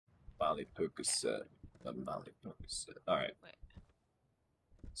Molly Percocet. A Molly Percocet. All right. Wait.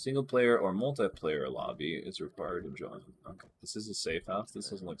 Single player or multiplayer lobby is required to join. Okay. This is a safe house. This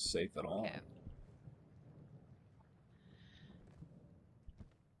doesn't look safe at all. Okay.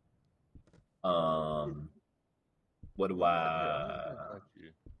 What do I?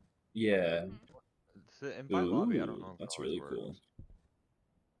 Yeah. It's the invite lobby. I don't know. That's really cool.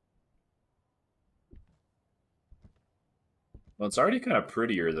 Well, it's already kind of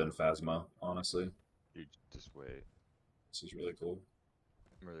prettier than Phasma, honestly. You just wait. This is really cool.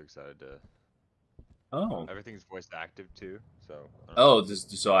 I'm really excited to. Oh. Everything's voice active too, so. Oh,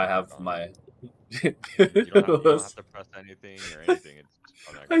 so I have my. You don't have to press anything or anything.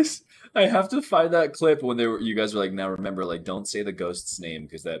 It's I have to find that clip when you guys were like, now remember, like, don't say the ghost's name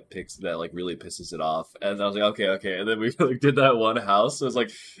because that like really pisses it off. And I was like, okay, and then we like did that one house. It was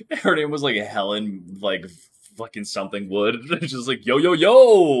like her name was like Helen, like fucking something wood. It's just like yo,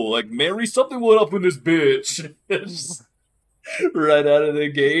 like Mary something wood up in this bitch. Just right out of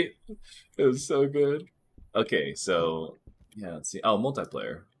the gate. It was so good. Okay, so yeah, let's see. Oh,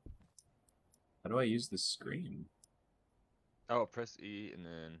 multiplayer. How do I use this screen? Oh, press E and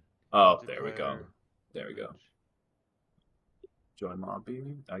then. Oh, there we go. There we go. Join lobby.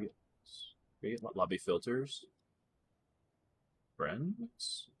 I get lobby filters.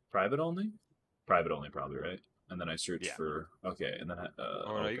 Friends. Private only. Private only, probably right. And then I search for okay, and then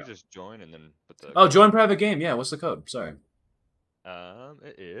oh no, you can just join and then put the. Oh, join private game. Yeah, what's the code? Sorry.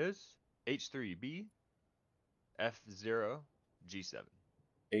 It is H3B F0G7.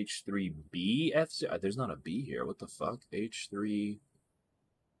 H3B F0. There's not a B here. What the fuck? H3.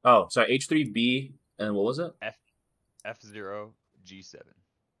 Oh, sorry. H3B and what was it? F0G7.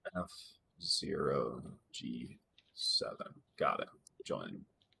 F0G7. Got it. Join.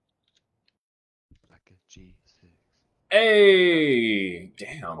 Like a G6. Hey!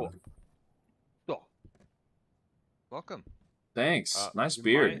 Damn. Oh. Welcome. Thanks. Nice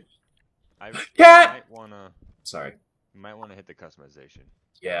beard. Cat! Sorry. You might want to hit the customization.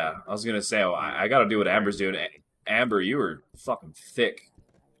 Yeah, I was gonna say, I gotta do what Amber's doing. Amber, you were fucking thick.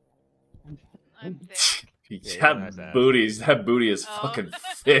 I'm thick. That booty is fucking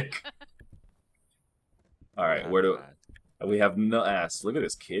thick. All right, where do we have no ass? Look at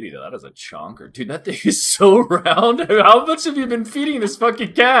this kitty though. That is a chonker, dude. That thing is so round. How much have you been feeding this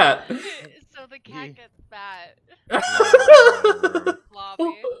fucking cat? So the cat gets fat.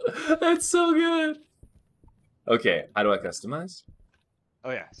 That's so good. Okay, how do I customize? Oh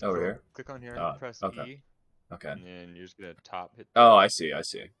yeah, so over here. Click on here, press E. Okay. And then you're just gonna hit. Oh, I see.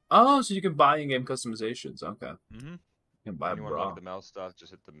 Oh, so you can buy in-game customizations. Okay. Mm-hmm. You can buy you want to look at the Mel stuff?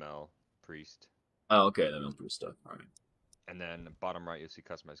 Just hit the Mel Priest. Oh, okay, the Mel Priest stuff. All right. And then bottom right, you'll see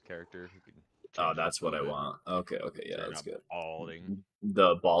customized character. You can. Oh, that's what I want. Okay, yeah, that's good. Balding.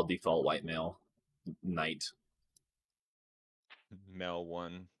 The bald default white male knight. Male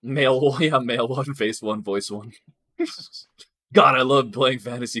 1. Male 1, face 1, voice 1. God, I love playing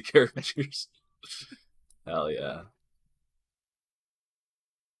fantasy characters. Hell yeah.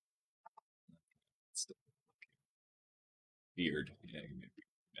 Beard.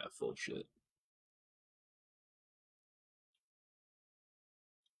 Yeah, full shit.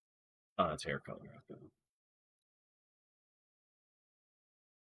 Oh, that's hair color. Okay.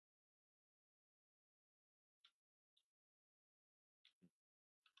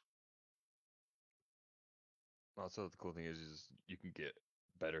 Also, the cool thing is you can get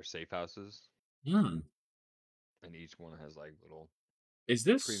better safe houses. Hmm. And each one has like little. Is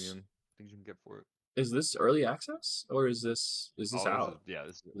this premium things you can get for it? Is this early access or is this out?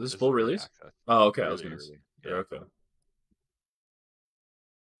 This is full release. Access. Oh, okay. Really I was gonna say. Yeah. Okay.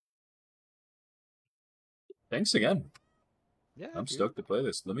 Thanks again. Yeah, I'm stoked to play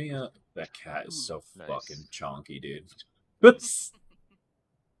this. Let me. That cat is so fucking chonky, dude. I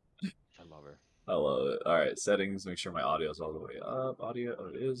love her. I love it. All right, settings. Make sure my audio is all the way up. Audio. Oh,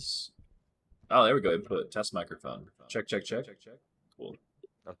 it is. Oh, there we go. Input. Test microphone. Check. Cool.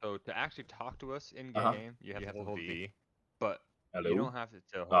 So to actually talk to us in game, you have to hold V. But Hello? you don't have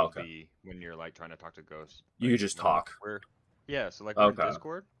to hold V when you're like trying to talk to ghosts. You just talk. So like we're in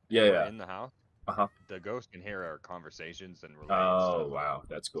Discord. Yeah. In the house. The ghost can hear our conversations and relate. Oh wow,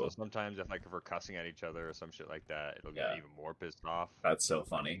 that's cool. So sometimes if we're cussing at each other or some shit like that, it'll get even more pissed off. That's so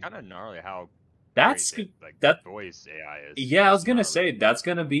funny. Kind of gnarly how. That's that voice AI is. Yeah, I was gonna say that's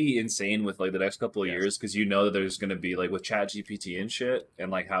gonna be insane with like the next couple of years because you know that there's gonna be like with ChatGPT and shit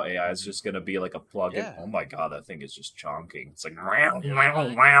and like how AI is just gonna be like a plugin. Yeah. Oh my god, that thing is just chonking. It's like wow.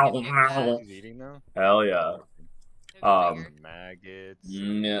 Hell yeah. Maggots.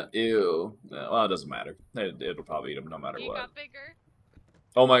 Yeah, ew. Well, it doesn't matter. It'll probably eat them no matter what. Got bigger?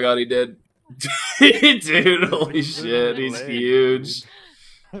 Oh my god, he did. Dude, holy shit, he's Lame, huge.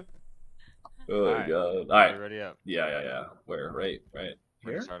 dude. Oh my Alright. god. Alright. Ready up. Yeah. Where? Right. We're Here?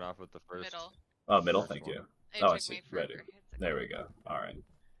 gonna start off with the first. Middle. Oh, middle, First thank one. you. It Oh, I took see. me forever. Ready. It's okay. There we go. Alright.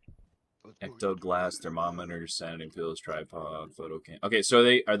 Let's go. Ectoglass, thermometer, sanity pills, tripod, photo cam. Okay, so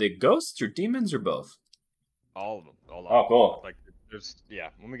are they ghosts or demons or both? All of them. All of Oh, them. cool. Like there's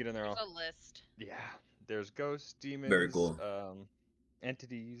when we get in there, There's I'll, a list. there's ghosts, demons, Very cool.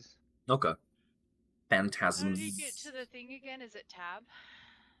 Entities. Okay. How Phantasms. do you get to the thing again? Is it tab?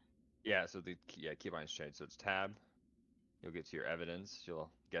 Yeah, so the keybinds change. So it's tab. You'll get to your evidence. You'll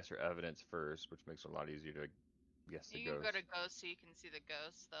guess your evidence first, which makes it a lot easier to guess the You can ghost. go to ghost so you can see the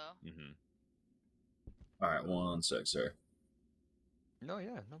ghost though. Alright, 1 sec, sir. No,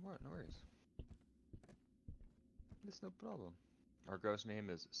 yeah, no worries. It's no problem. Our ghost name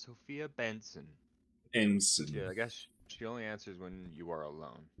is Sophia Benson. Instant. Yeah, I guess she only answers when you are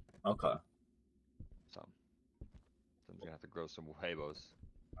alone. Okay. So, someone's gonna have to grow some huevos.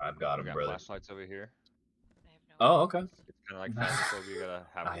 I've got We him, got brother. flashlights over here. I have no Oh, idea. okay. It's kind of like Phasmophobia. You gotta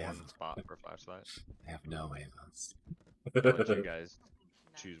have I one have- spot for a flashlight. I have no Avos. I'll let you guys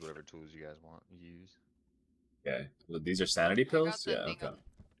No. choose whatever tools you guys want to use. Okay. Well, these are sanity I got pills? the Yeah, thing okay. on-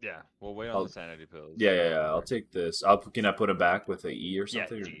 Yeah, we'll wait on I'll- the sanity pills. Yeah. I'll take this. Can I put it back with a E or Yeah,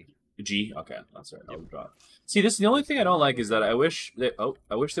 something? G. G? Okay, that's right. I'll Yep. draw. See, this is the only thing I don't like is that I wish they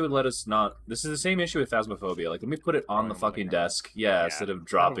would let us not. This is the same issue with Phasmophobia. Like, let me put it on Throwing the them on the fucking ground. desk. Yeah, Yeah, instead of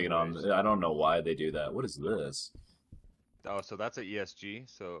dropping it on. always. I don't know why they do that. What is this? Oh, so that's a ESG.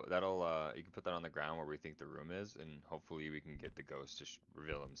 So that'll you can put that on the ground where we think the room is, and hopefully we can get the ghost to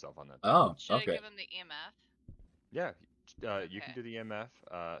reveal himself on that. Oh, Should I okay. give him the EMF? Yeah, you can Okay. do the EMF, the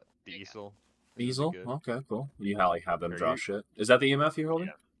There you go. easel. is Easel. really good. Okay, cool. You have them Are draw you- shit. Is that the EMF you're holding?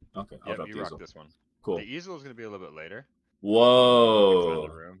 Yeah. Okay, I'll Yeah, drop you the rock easel. this one. Cool. The easel is gonna be a little bit later. Whoa. In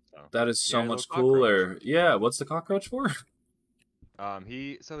the room, so. That is so Yeah, much little cockroach. cooler. Yeah, what's the cockroach for?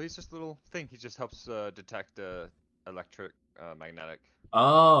 He's just a little thing. He just helps detect electric magnetic.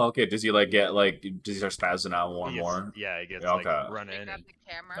 Oh, okay. Does he does he start spazzing out more and He gets- more? Yeah, he gets Okay. like run Should I in. grab And, the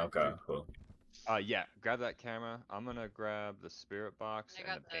camera? Okay, cool. yeah, grab that camera. I'm gonna grab the spirit box I and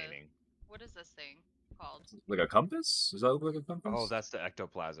got the the- painting. What is this thing called? Like a compass? Does that look like a compass? Oh, that's the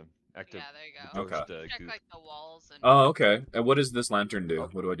ectoplasm. Yeah, there you go. Okay. Ghost, Check goop. like the walls and. Oh, okay. And what does this lantern do? Oh.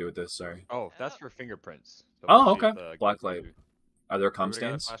 What do I do with this? Sorry. Oh, that's Oh. for fingerprints. So Oh, we'll see if okay. the Black ghost light. do- Are there cum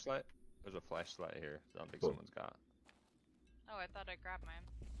Everybody got a stands? flashlight? There's a flashlight here. I don't think Cool. someone's got. Oh, I thought I grabbed mine.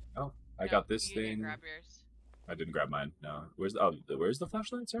 Oh, I No, got this you didn't thing. grab yours. I didn't grab mine. No. Where's the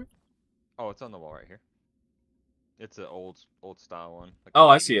flashlight, sir? Oh, it's on the wall right here. It's an old style one. Like Oh,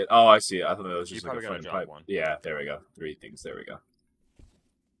 the I see it. Oh, I see it. I thought it was You just like a probably got a flame job pipe. one. Yeah, there we go. 3 things. There we go.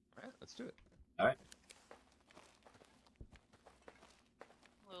 Alright, let's do it. Alright.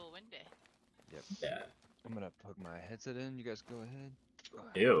 A little windy. Yep. Yeah. I'm gonna plug my headset in. You guys go ahead.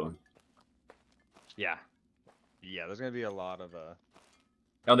 Ew. Yeah. Yeah, there's gonna be a lot of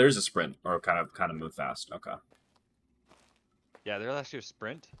Oh, there's a sprint, or kind of move fast. Okay. Yeah, there's actually a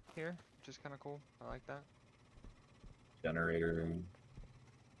sprint here, which is kinda cool. I like that. Generator.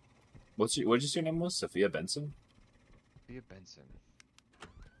 What did you say your name was? Sophia Benson? Sophia Benson.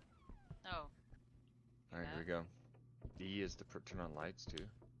 Oh. Alright, here we go. E is to turn on lights too.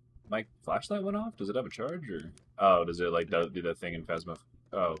 My flashlight went off? Does it have a charge or? Oh, does it like do the thing in Phasma?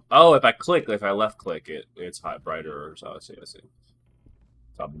 Oh, if I left click it, it's hot brighter or so. I see. It's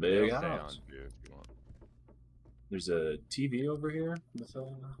a big It'll stay on house. too if you want. There's a TV over here with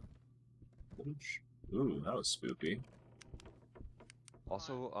footage. Ooh, that was spooky.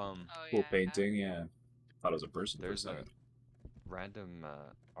 Also, Oh, Cool yeah. painting. Yeah, thought it was a person for a there's second. random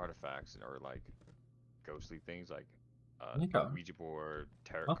artifacts or like ghostly things like Okay. Ouija board,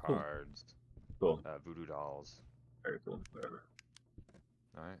 tarot Oh, cool. cards, Cool. voodoo dolls. Very cool. Whatever.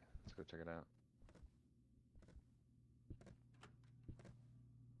 Alright, let's go check it out.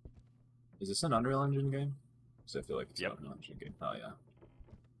 Is this an Unreal Engine game? Because I feel like it's Yep. an Unreal Engine game. Oh yeah.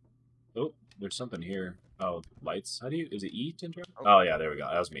 Oh, there's something here. Oh, lights. How do you? Is it E to interact? Oh. Oh yeah, there we go.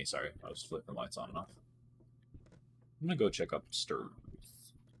 That was me. Sorry, I was flipping lights on and off. I'm gonna go check up Stir. Oh,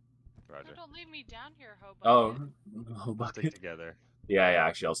 Roger. don't leave me down here, Hobo. Oh, We'll bucket. stick together. Yeah.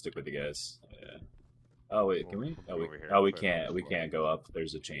 Actually, I'll stick with you guys. Yeah. Oh wait, can we? We'll Oh, go we, over here. oh, we Put it on can't. this We floor. can't go up.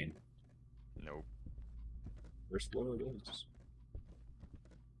 There's a chain. Nope. First floor it is.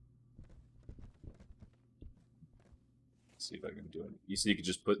 Let's see if I can do it. You see, you could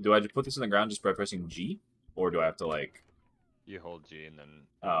just put. Do I just put this in the ground just by pressing G, or do I have to like? You hold G and then.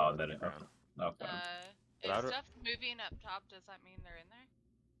 Oh, put it then on it. the ground. Okay. If But I don't- stuff moving up top, does that mean they're in there?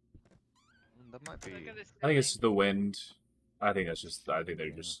 That might be. Look at this. I think it's ceiling. the wind. I think that's just. I think they're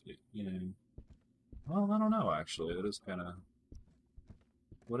just. You know. Well, I don't know. Actually, it is kind of.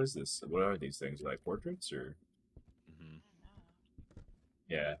 What is this? What are these things? Like portraits or? Mm-hmm.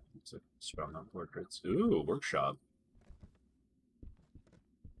 Yeah, it's a strong on portraits. Ooh, workshop.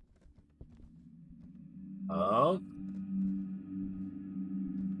 Oh.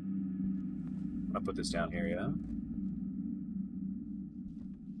 I'll put this down here, yeah?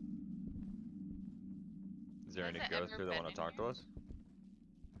 Is there Has any it ghosts ever here that been want to in talk to here? us?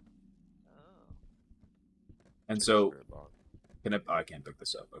 Oh. And Check so, spirit box. can I? Oh, I can't pick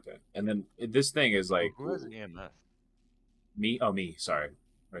this up. Okay. And then this thing is like Who has an EMF? me. Oh, me. Sorry.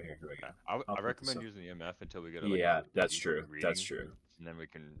 Right here. Here we go. Okay. I'll I put recommend this up. using EMF until we get Yeah, a that's decent true. That's reading, true. and then we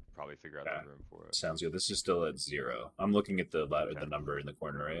can probably figure out Yeah. the room for it. Sounds good. This is still at 0. I'm looking at the Okay. the number in the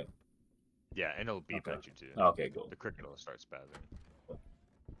corner, right? Yeah, and it'll beep Okay. at you too. Okay, cool. The cricket will start spazzing.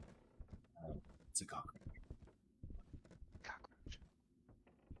 It's a cockroach. Cockroach.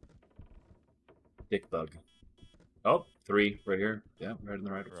 Dick bug. Oh, 3 right here. Yeah, right in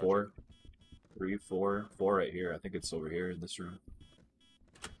the right. Roger. 4. 3, 4. 4 right here. I think it's over here in this room.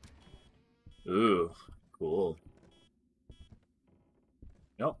 Ooh, cool.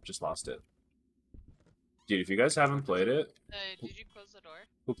 Nope, just lost it. Dude, if you guys haven't played it, Did you close the door?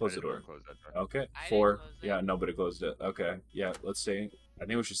 who closed the I didn't door? Close that door. Okay, I didn't 4. close it. Yeah, nobody closed it. Okay, yeah, let's stay. I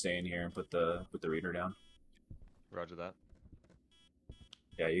think we should stay in here and put the reader down. Roger that.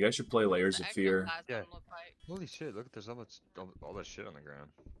 Yeah, you guys should play Layers The of Fear. ectoplasm Yeah. look like? Holy shit! Look, there's all that shit on the ground.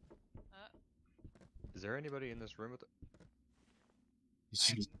 Is there anybody in this room with?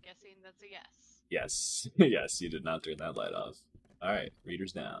 I'm guessing that's a yes. Yes, yes, you did not turn that light off. All right,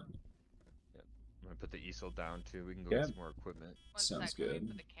 readers down. I'm gonna put the easel down too. We can go Yeah. get some more equipment. One Sounds sec, let me good.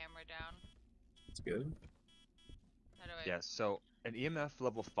 Put the camera down. That's good. How do I? Yeah. So an EMF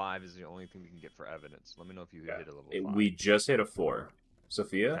level 5 is the only thing we can get for evidence. Let me know if you Yeah. hit a level 5. We just hit a 4.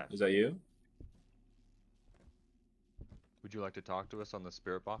 Sophia, Okay. is that you? Would you like to talk to us on the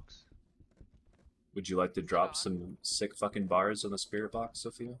spirit box? Would you like to Is it drop on? some sick fucking bars on the spirit box,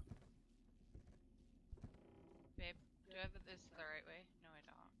 Sophia? Babe, do I have this the right way? No, I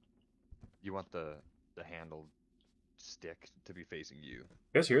don't. You want the handled stick to be facing you. You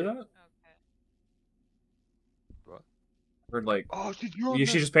guys hear that? Okay. What? Heard like Oh, she drew.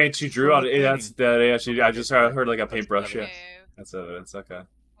 she just painted. She drew on it. Yeah, that's that. Yeah, she. I just heard like a That's paintbrush. Yeah, evidence. Okay, that's evidence. Okay,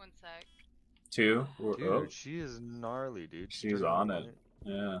 one sec. 2. Dude, Oh, she is gnarly, dude. She's turned on light. it.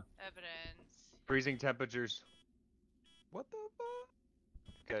 yeah. Evidence. Freezing temperatures. What the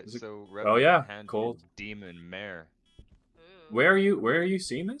fuck? Okay, Is it- so Oh, yeah, hand cold. demon mare. Ooh. Where are you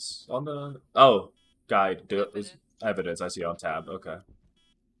seeing this on the? Oh, guide. Evidence. Evidence. I see on tab. Okay.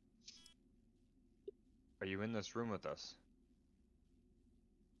 Are you in this room with us?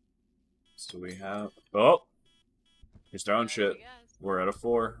 So we have. Oh, he's throwing shit. Yes. We're at a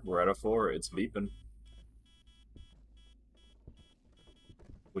 4. We're at a 4. It's beeping.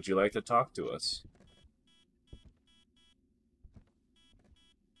 Would you like to talk to us?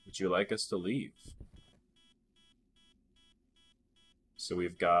 Would you like us to leave? So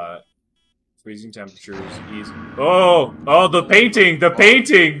we've got freezing temperatures, easy. Oh, the painting, the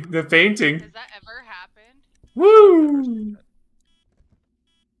painting, the painting. Has that ever happened? Woo!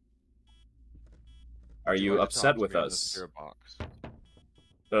 Are Would you like to upset talk to with me in the us? spirit box?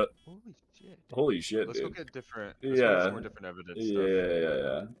 Uh, Holy shit. Holy shit, Let's go dude. get different. Let's go get Yeah. some more different evidence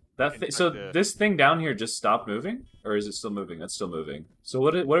Yeah. stuff. That In so fact, this thing down here just stopped moving, or is it still moving? That's still moving. So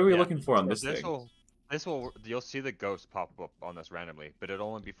what are we Yeah. looking for on So this thing? You'll see the ghost pop up on this randomly, but it'll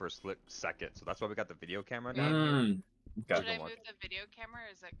only be for a split second. So that's why we got the video camera down here. Okay. Should I Don't move the video camera,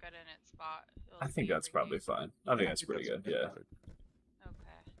 or is it good in its spot? It'll I think see that's probably everything. fine. I think that's pretty good. Yeah. perfect.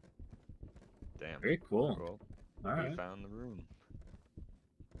 Okay. Damn. Very cool. Well, All we right. found the room.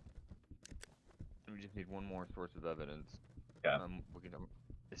 We just need one more source of evidence. Yeah.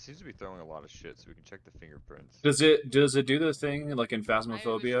 It seems to be throwing a lot of shit, so we can check the fingerprints. Does it do the thing like in I was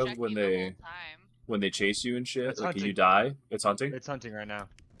Phasmophobia checking when the they whole time. when they chase you and shit? It's Like you hunting. die? It's hunting. It's hunting right now.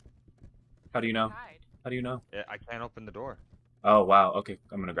 How do you know? Hide. How do you know? I can't open the door. Oh wow. Okay,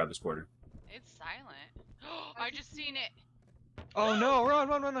 I'm gonna grab this quarter. It's silent. I just seen it. Oh no!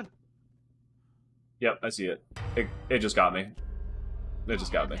 Run! Yep, I see it. It just got me. It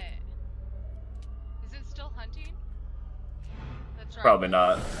just got me. Damn it. Is it still hunting? That's right. Probably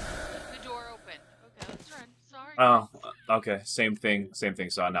not. The door open. Okay, let's run. Sorry. Oh, okay. Same thing.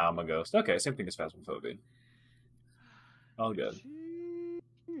 So now I'm a ghost. Okay, same thing as Phasmophobia. All good.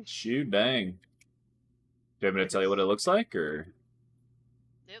 Shoot, dang. Do you want me to tell you what it looks like, or?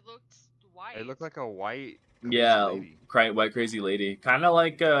 It looked white. It looked like a white. Yeah, lady. white crazy lady. Kind of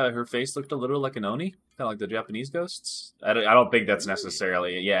like her face looked a little like an Oni. kind of like the Japanese ghosts. I don't think that's Really?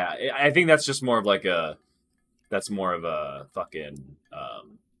 necessarily. Yeah, I think that's just more of like a. That's more of a fucking.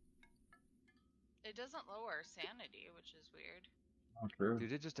 It doesn't lower sanity, which is weird. Oh, true.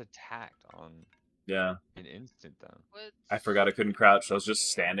 Dude, it just attacked on Yeah, an instant though. What's I forgot I couldn't crouch. So I was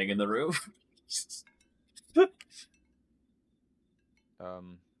just tricky? standing in the room.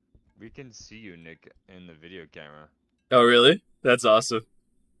 We can see you, Nick, in the video camera. Oh, really? That's awesome.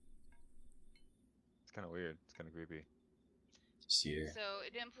 It's kind of weird. It's kind of creepy. Just here. So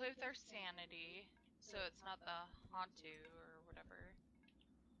it didn't play with our sanity, so it's not the Hantu or whatever.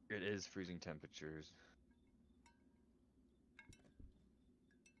 It is freezing temperatures.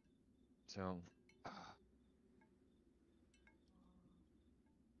 So,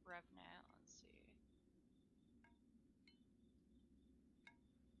 Revenant, let's see.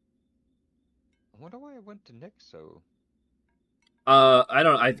 I wonder why I went to Nick so. I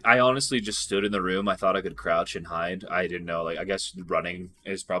don't. I honestly just stood in the room. I thought I could crouch and hide. I didn't know. Like, I guess running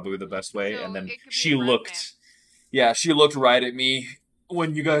is probably the best way. So and then it could be she a looked. Revenant. Yeah, she looked right at me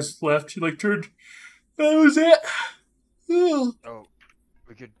when you guys left. She like turned. That was it. Ugh. Oh,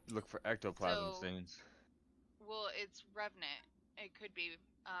 we could look for ectoplasm So- stains. Well, it's Revenant. It could be,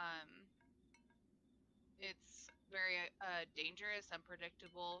 it's very dangerous,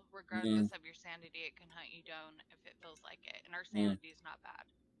 unpredictable. Regardless of your sanity, it can hunt you down if it feels like it. And our sanity is not bad.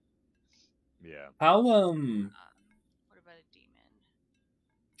 Yeah. How What about a demon?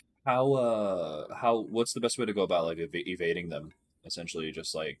 how what's the best way to go about like evading them? Essentially,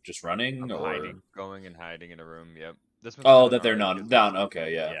 just running or Hiding, going and hiding in a room. Yep. This one's oh, kinda that they're gnarly not 'cause down.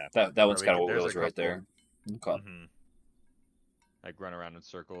 Okay, yeah, Yeah. that one's we kind of could- what there's a was right couple- there. Okay. Mhm. Like run around in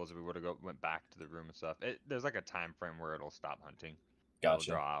circles if we would have went back to the room and stuff. There's like a time frame where it'll stop hunting. It'll Gotcha.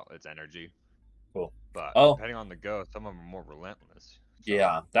 draw out its energy. Cool. But Oh. depending on the ghost, some of them are more relentless. So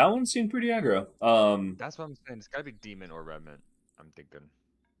Yeah, that one seemed pretty aggro. That's what I'm saying. It's gotta be demon or revenant. I'm thinking.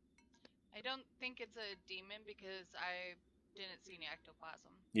 I don't think it's a demon because I didn't see any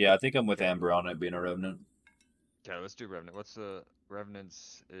ectoplasm. Yeah, I think I'm with Amber on it being a revenant. Okay, let's do revenant. What's the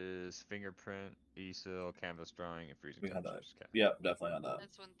revenants? Is fingerprint, e-seal, canvas drawing, and freezing We had that. temperatures. Okay. Yep, definitely on that.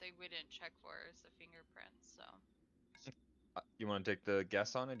 That's one thing we didn't check for is the fingerprints. So You want to take the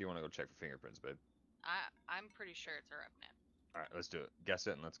guess on it? Or do you want to go check for fingerprints, babe? I'm pretty sure it's a Revenant. All right, let's do it. Guess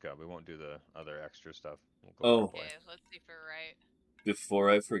it and let's go. We won't do the other extra stuff. We'll go Oh. for play. Okay, let's see if we're right. Before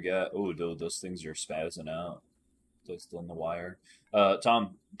I forget, oh, those things are spazzing out. They're still on the wire.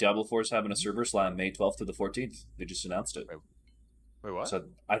 Tom, Diablo 4 is having a server slam May 12th to the 14th. They just announced it. Wait, what? So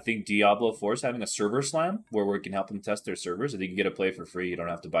I think Diablo 4 is having a server slam where we can help them test their servers. And you can get a play for free. You don't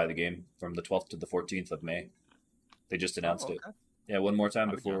have to buy the game from the 12th to the 14th of May. They just announced it. Okay. Yeah, one more time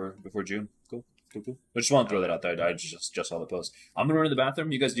I'll be down. before June. Cool. I just want to throw that out there. I just saw the post. I'm gonna run to the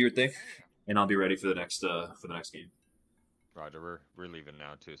bathroom. You guys do your thing, and I'll be ready for the next game. Roger, we're leaving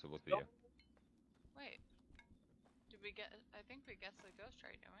now too, so we'll see Nope. you. Wait, did we get? I think we guessed the ghost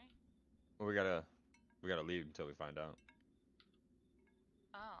right, didn't we? Well, we gotta leave until we find out.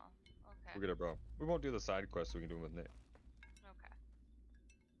 Oh, okay. We're gonna, bro. We won't do the side quest. So we can do them with Nick. Okay.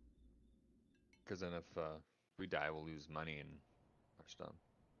 Because then if we die, we'll lose money and our stuff.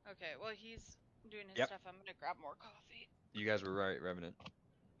 Okay. Well, he's doing his Yep. stuff. I'm gonna grab more coffee. You guys were right, Revenant.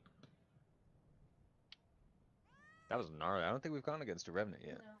 That was gnarly. I don't think we've gone against a Revenant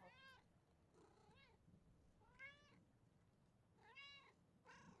yet. No.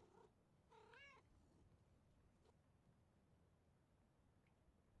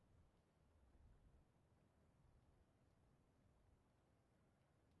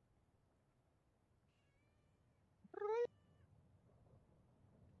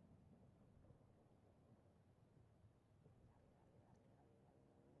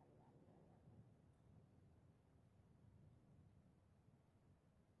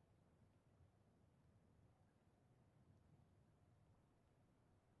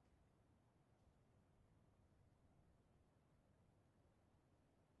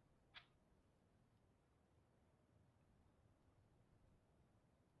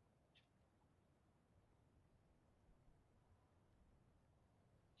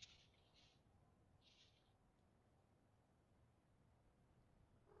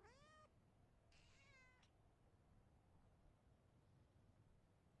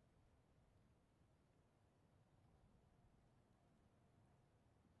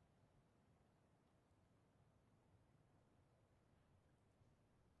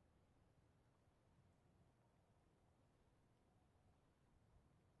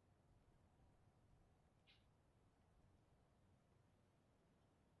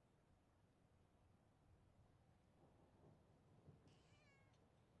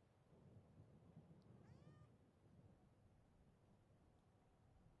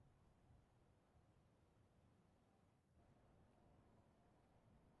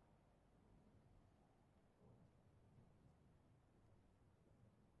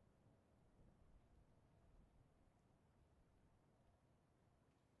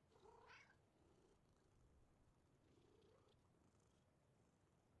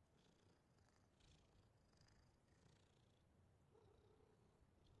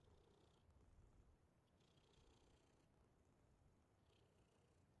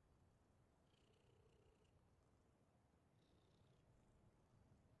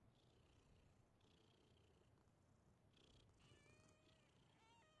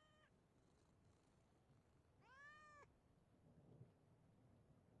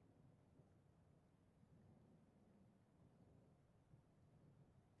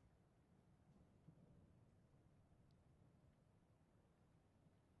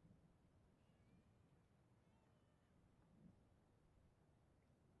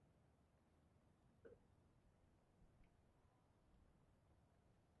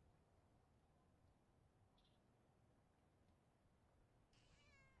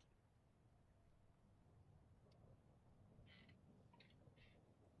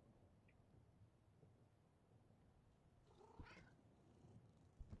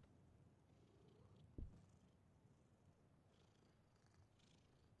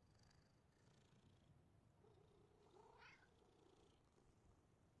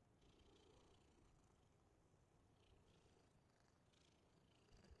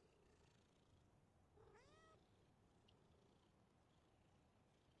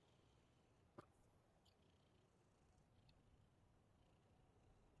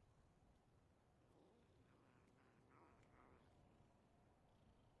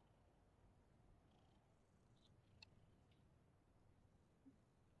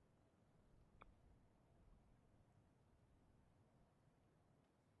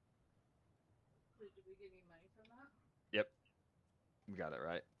 Did we give you money from that? Yep. You got it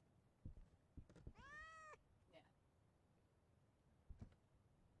right. Yeah.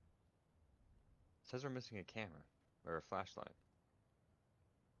 It says we're missing a camera or a flashlight.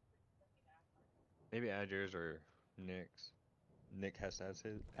 Maybe add yours or Nick's. Nick has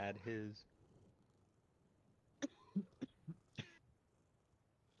to add his.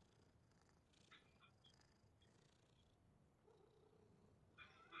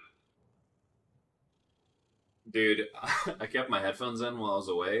 Dude, I kept my headphones in while I was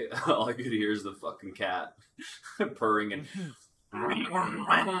away. All I could hear is the fucking cat purring and.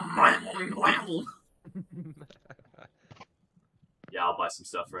 Yeah, I'll buy some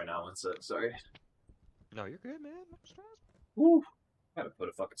stuff right now. One sec. Sorry. No, you're good, man. No stress. Woo. Gotta put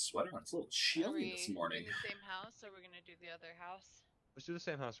a fucking sweater on. It's a little Are chilly we this morning. in the same house, or we're gonna do the other house? Let's do the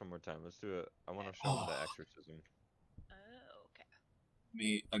same house one more time. Let's do it. I want to show them the exorcism. Oh,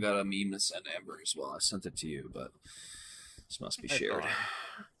 okay. I got a meme to send Amber as well. I sent it to you, but this must be Hey, shared. Bob.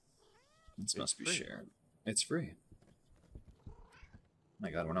 This must be free. shared. It's free.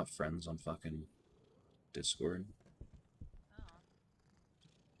 My God, we're not friends on fucking Discord. Oh.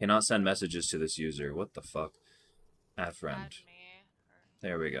 Cannot send messages to this user. What the fuck? Add friend. Add me.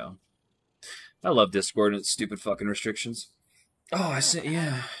 There we go. I love Discord and its stupid fucking restrictions. Oh, I see.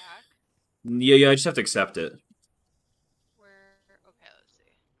 Yeah. Yeah. I just have to accept it. Where? Okay, let's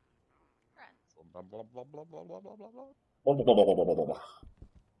see. Friends. Blah, blah, blah, blah, blah, blah, blah, blah, blah.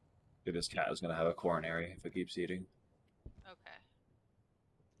 Dude, this cat is gonna have a coronary if it keeps eating. Okay.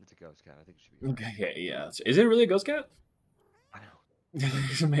 It's a ghost cat. I think it should be. fine. Okay, yeah. Is it really a ghost cat? I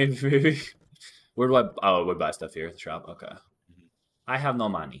know. Maybe. Where do I? Oh, we buy stuff here at the shop. Okay. Mhm. I have no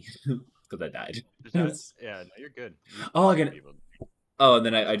money because I died. Just add- yeah, no, you're good. You Oh, I can can- people- Oh, and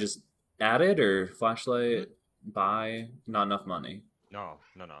then I just added or flashlight buy. Not enough money. No.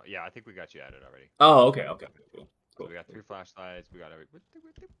 Yeah, I think we got you added already. Oh, okay. Cool. So we got 3 flashlights. We got every. We're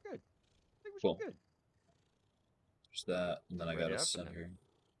good. I think we should Cool. be good. Just that, and then I Ready gotta up, send and her.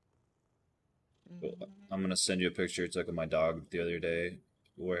 Cool. I'm gonna send you a picture I took of my dog the other day,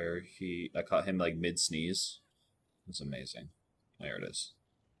 where I caught him like mid sneeze. It's amazing. There it is.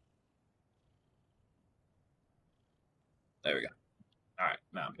 There we go. All right,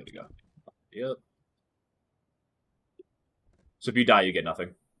 now I'm good to go. Yep. So if you die, you get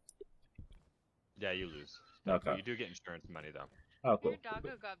nothing. Yeah, you lose. Okay. You do get insurance money though. Oh, cool. Your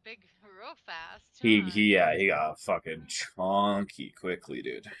doggo got big real fast. He huh? he got fucking chunky quickly,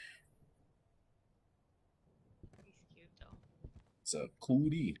 dude. He's cute though. So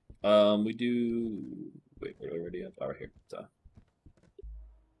coolie. We do. Wait, we're already up. Oh, we're here. So.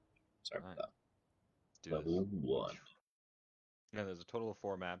 Sorry about that. Let's do Level this. 1. Yeah, there's a total of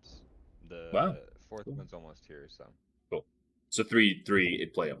 4 maps. The Wow. 4th Cool. one's almost here, so So three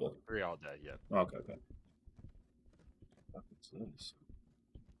it playable. 3 all dead. Yep. Okay. What's this?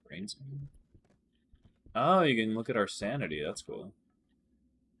 Brains. Oh, you can look at our sanity. That's cool.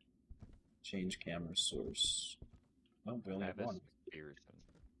 Change camera source. Oh, we only have Travis one. Pearson.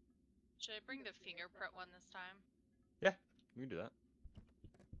 Should I bring the fingerprint one this time? We can do that.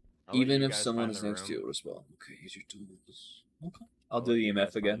 I'll let Even you if guys someone find is the next to room. you as well. Okay, use your tools. Okay. I'll let do the you EMF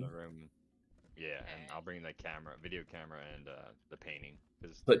guys find again. the room. Yeah, and Okay. I'll bring the camera, video camera, and the painting.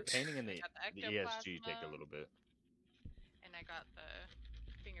 Because the But- painting and the Got the ESG take a ectoplasma. little bit. And I got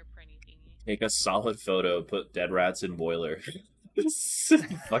the fingerprinty thingy. Take a solid photo, put dead rats in boiler.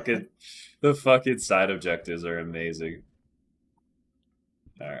 The fucking side objectives are amazing.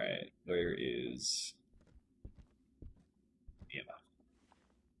 Alright, where is EMF?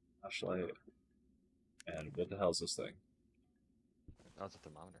 Flashlight. And what the hell is this thing? Oh, it's a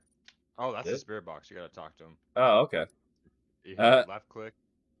thermometer. Oh, that's Yeah. the spirit box. You gotta talk to him. Oh, okay. You Uh, hit left click,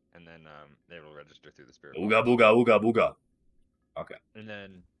 and then they will register through the spirit box. Ooga booga ooga booga. Okay. And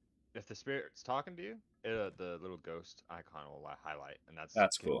then, if the spirit's talking to you, the little ghost icon will highlight, and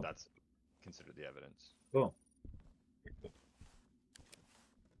That's cool. That's considered the evidence. Cool.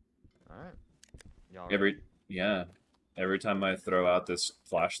 All right. Y'all Every time I throw out this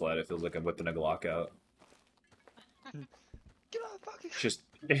flashlight, it feels like I'm whipping a Glock out. Get on the fucking. Just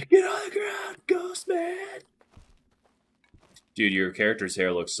get on the ground, ghost man. Dude, your character's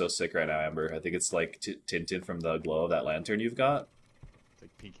hair looks so sick right now, Amber. I think it's like tinted from the glow of that lantern you've got. It's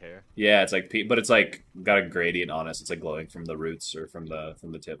like pink hair. Yeah, it's like but it's like got a gradient on it. So it's like glowing from the roots or from the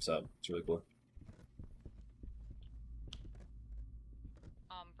tips up. It's really cool.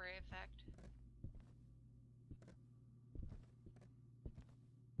 Ombre effect.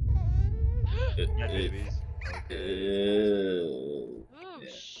 Yeah, babies. Okay. Ooh, Yeah.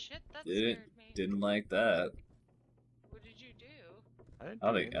 shit, that Didn't- scared me. Didn't like that. What did you do? I didn't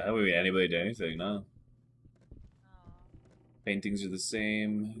I don't think anybody did anything. No. Oh. Paintings are the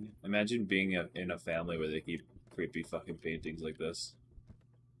same. Imagine being in a family where they keep creepy fucking paintings like this.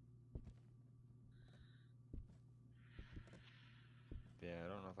 Yeah, I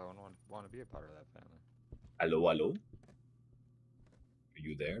don't know if I want to be a part of that family. Hello, hello. Are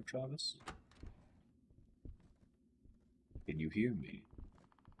you there, Travis? Can you hear me?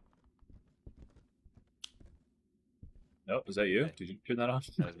 No, is that you? Hey. Did you turn that off?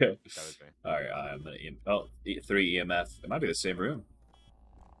 That was Okay. me. That was me. All right, I'm gonna. 3 EMF. It might be the same room.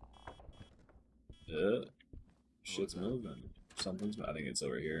 Shit's moving. Something's. I think it's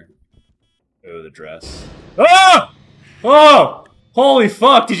over here. Oh, the dress. Ah! Oh! Holy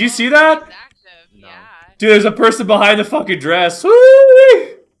fuck! Did you see that? It's active, No. yeah. Dude, there's a person behind the fucking dress. Woo!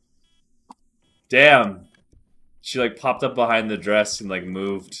 Damn. She like popped up behind the dress and like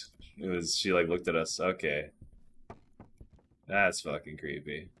moved. She like looked at us. Okay. That's fucking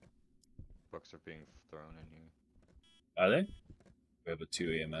creepy. Books are being thrown in here. Are they? We have a 2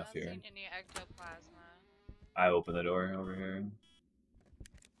 EMF Not here. seen any ectoplasma. I open the door over here.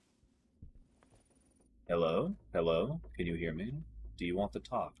 Hello? Hello? Can you hear me? Do you want to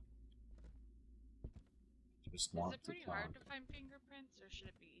talk? Just want Is it to pretty talk. hard to find fingerprints, or should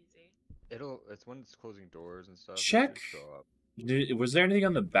it be easy? It's when it's closing doors and stuff. Check. It should show up. Was there anything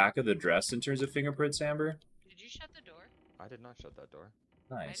on the back of the dress in terms of fingerprints, Amber? Did you shut the door? I did not shut that door.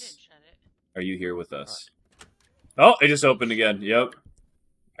 I Nice. didn't shut it. Are you here with us? Oh, it just opened again. Yep.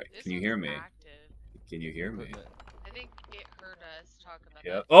 Alright, This can you hear one's me? active. Can you hear me? Putting it- I think it heard us talk about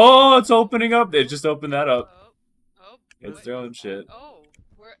Yep. it. Oh, it's opening up. They just opened that up. Oh, It's what throwing is shit. that? Oh,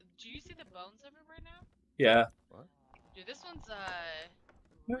 do you see the bones everywhere now? Yeah. Dude, this one's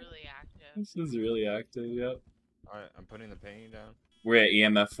really active. This is really active. Yep. Alright, I'm putting the painting down. We're at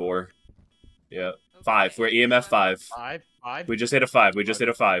EMF 4. Yep. Okay, 5. We're at EMF 5. 5? We just hit a 5. We just hit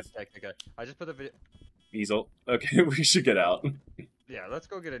a 5. Okay. I just put the video. Easel. Okay, we should get out. Yeah, let's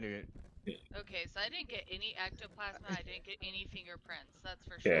go get a new. Okay, so I didn't get any ectoplasma. I didn't get any fingerprints. That's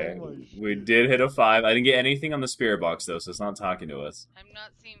for sure. Okay. Oh my We shit. did hit a 5. I didn't get anything on the spirit box, though, so it's not talking to us. I'm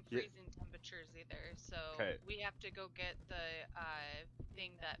not seeing Yeah. freezing temperatures either, so Okay. we have to go get the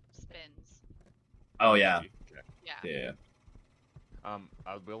thing that spins. Oh, yeah. Okay. Yeah. Yeah.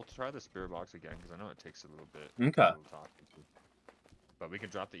 I will try the spirit box again because I know it takes a little bit. Okay. a little talking to. But we can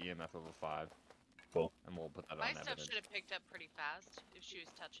drop the EMF level 5. Cool. And we'll put that My on stuff evidence. should have picked up pretty fast if she was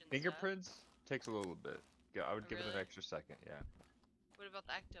touching Fingerprints takes a little bit. Yeah, I would give it an Really? extra second. Yeah. Stuff. What about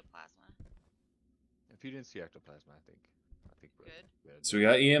the ectoplasma? If you didn't see ectoplasma, I think we're Good. good. So we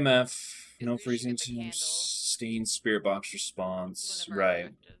got EMF, no we should freezing get the candle. stained spirit box response. One of our Right.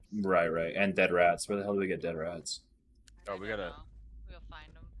 objectives. Right. And dead rats. Where the hell do we get dead rats? Oh, I we don't gotta- know. We'll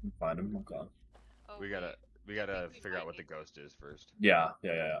find them. Find them? Okay. Oh, we wait. gotta we figure out might what the need to- ghost is first. Yeah.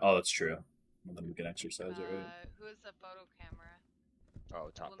 Oh, that's true. Well, then we can exercise it, right? Who is the photo camera? Oh,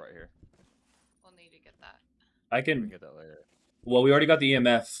 top Well- right here. We'll need to get that. I We can can. get that later. Well, we already got the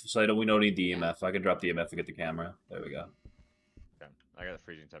EMF, so we don't need the EMF. I can drop the EMF and get the camera. There we go. Okay. I got a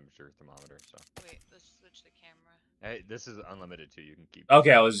freezing temperature thermometer, so. Wait, let's switch the camera. Hey, this is unlimited too. You can keep.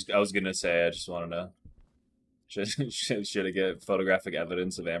 Okay, I was gonna say. I just wanted to. Should I get photographic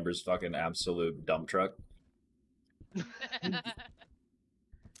evidence of Amber's fucking absolute dump truck?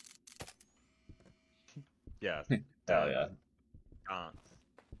 Yeah. Hell yeah.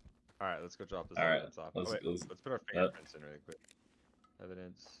 All right, let's go drop this All right, evidence off. let's- Oh, wait, let's- let's put our fingerprints in really quick.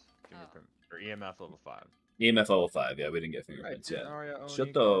 Evidence, fingerprint, or EMF level 5. EMF level 5. Yeah, we didn't get fingerprints yet.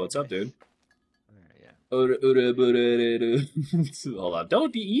 Shut the. What's up, dude? Alright, yeah. Hold on.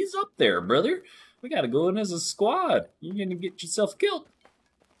 Don't ease up there, brother. We gotta go in as a squad. You're gonna get yourself killed.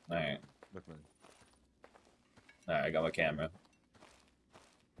 Alright. Look, man. Alright, I got my camera.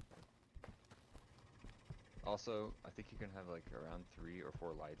 Also, I think you can have like around 3 or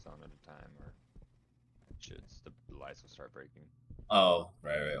 4 lights on at a time, or the lights will start breaking. Oh,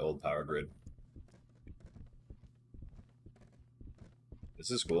 right. Old power grid. This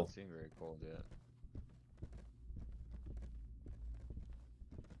is cool. Doesn't seem very cold yet.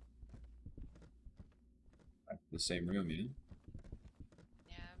 The same room, yeah?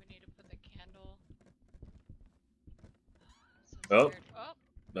 Yeah, we need to put the candle. So Oh. scared. Oh,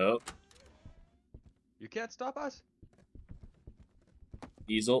 Nope. You can't stop us.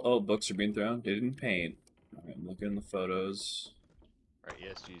 Easel. Oh, books are being thrown. Didn't paint. Alright, I'm looking in the photos. Alright,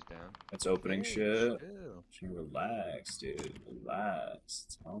 ESG's down. It's opening Hey, shit. chill. Just relax, dude. Relax.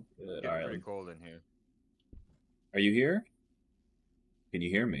 It's all good. Getting Alright. pretty cold in here. Are you here? Can you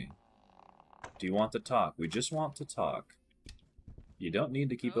hear me? Do you want to talk? We just want to talk. You don't need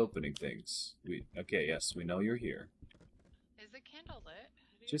to keep Oh. opening things. Okay, yes, we know you're here. is the candle lit?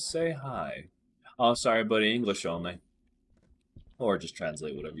 Just say hi. Oh, sorry, buddy. English only. Or just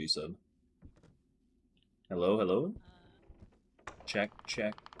translate whatever you said. Hello, hello? Check,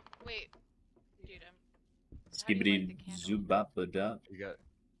 check. Wait, dude, how do you light Skibbity the candle? zubapada. You got.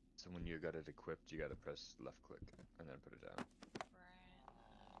 So when you got it equipped, you gotta press left click and then put it down.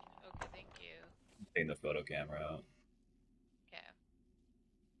 Right. Okay, thank you. Take the photo camera out. Okay.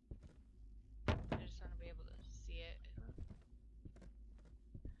 I just want to be able to see it.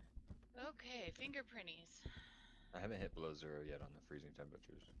 Okay, fingerprinties. I haven't hit below 0 yet on the freezing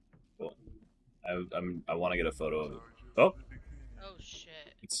temperatures. Cool. I want to get a photo of it. Oh, Oh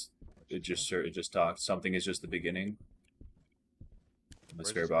shit. it just talked. Something is just the beginning. The Where's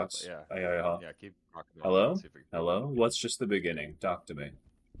spirit the box. Yeah. Yeah. Yeah, keep talking about Hello? it. See if we can- Hello? What's just the beginning? Talk to me.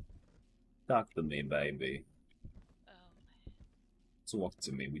 Talk to me, baby. Oh. Talk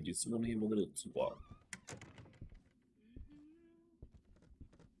to me. We just want him a little talk.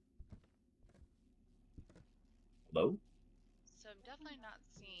 Hello? So I'm definitely not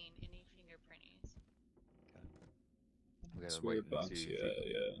seeing any fingerprinties. We gotta Spirit wait and box. see if Yeah,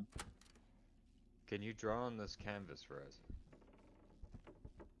 you- yeah. Can you draw on this canvas for us?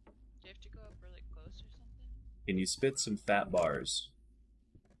 Do you have to go up really close or something? Can you spit some fat bars?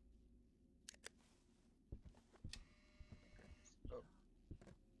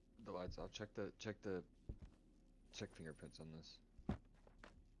 The lights off. Check fingerprints on this.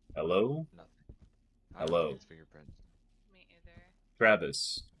 Hello? Nothing. I don't Hello? think it's fingerprints. Me either.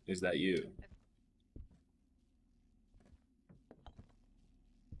 Travis, is that you?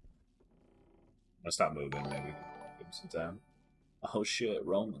 I'll stop moving, maybe. Give me some time. Oh shit,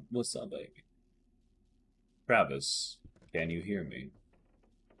 Roman. What's up, baby? Travis, can you hear me?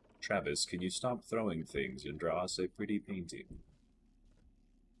 Travis, can you stop throwing things and draw us a pretty painting?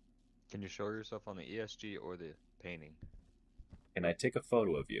 Can you show yourself on the ESG or the painting? Can I take a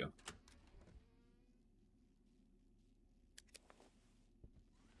photo of you?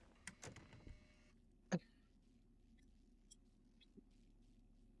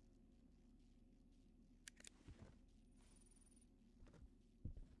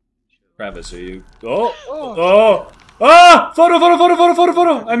 Travis, are you? Oh! Oh! Ah! Photo!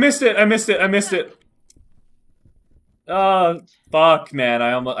 I missed it. Fuck, man.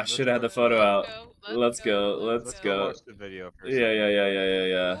 I should have had the photo out. Let's go. Watch the video first.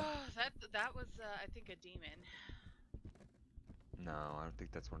 Yeah. That was, I think, a demon. No, I don't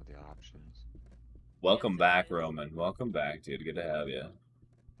think that's one of the options. Welcome Yes, it back, is. Roman. Welcome back, dude. Good to have you.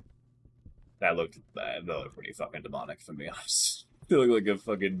 That looked pretty fucking demonic, to be honest. You look like a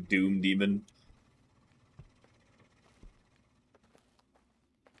fucking doom demon.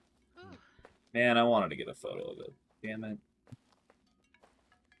 Whew. Man, I wanted to get a photo of it. Damn it.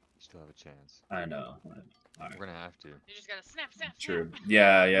 You still have a chance. I know. Alright. We're gonna have to. You just gotta snap. True.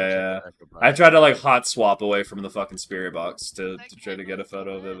 Yeah. Check the echo I box. tried to like hot swap away from the fucking spirit box to try to get a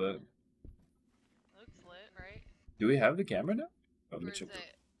photo of it, but Looks lit, right? do we have the camera now? Oh, let Or me is check.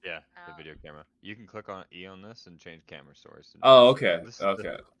 it? Yeah, the Oh. video camera. You can click on E on this and change camera source. And Oh, okay.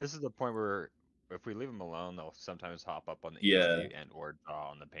 This is the point where if we leave them alone, they'll sometimes hop up on the Yeah. ESG and or draw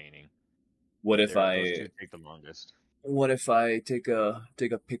on the painting. What if Those I two take the longest.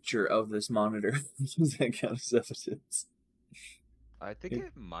 take a picture of this monitor? Use that kind of evidence. I think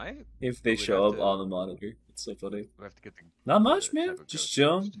it might. If they But we'd show have up to- on the monitor. It's so funny. We have to get the. Not much, the man. type of Just ghost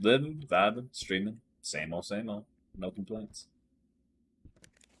chilling, first. living, vibing, streaming. Same old. No complaints.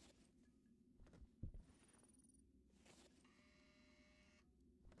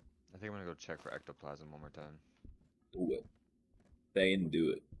 I think I'm gonna go check for ectoplasm one more time. Do it. They didn't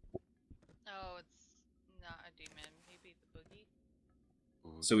do it. Oh, it's not a demon. Maybe the boogie.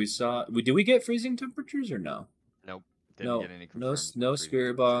 Ooh, So we saw. Did we get freezing temperatures or no? Nope. Didn't No, get any no, confirmed no freezing spirit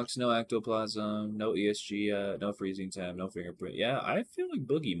temperatures. box, no ectoplasm, no ESG, no freezing temp, no fingerprint. Yeah, I feel like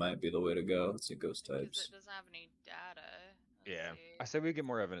boogie might be the way to go. Let's see ghost Because types. it doesn't have any data. Let's Yeah, see. I said we get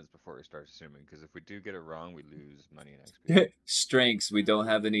more evidence before we start assuming, because if we do get it wrong, we lose money and XP. Strengths, we don't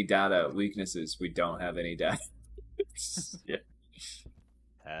have any data. Weaknesses, we don't have any data. Yeah.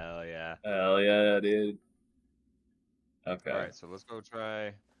 Hell yeah! Hell yeah, dude. Okay. All right, so let's go try.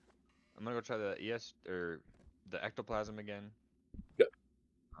 I'm gonna go try the the ectoplasm again. Yep.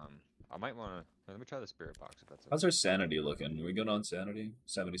 I might wanna let me try the spirit box if that's okay. How's our sanity looking? Are we good on sanity?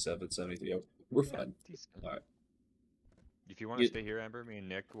 77, 73. Oh, we're fine. Decent. All right. If you want to You- stay here, Amber, me and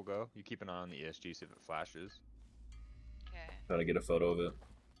Nick will go. You keep an eye on the ESG, see if it flashes. Okay. Try to get a photo of it.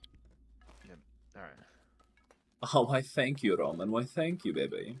 All right. Oh, why thank you, Roman. Why thank you,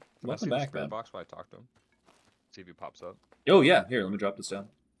 baby. I'll Welcome see the back, spirit man. box while I talk to him. See if he pops up. Oh, yeah. Here, let me drop this down.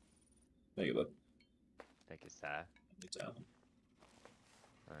 Thank you, bud. Thank you, sir. Let me down.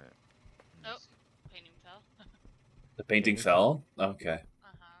 Alright. Oh. Painting fell. The painting fell? Okay.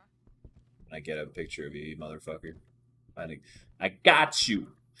 Uh-huh. I get a picture of you, you motherfucker. I got you.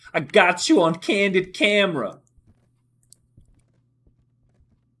 I got you on candid camera.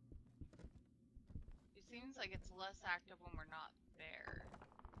 It seems like it's less active when we're not there.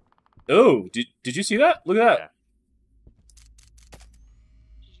 Oh, did you see that? Look at that. Yeah.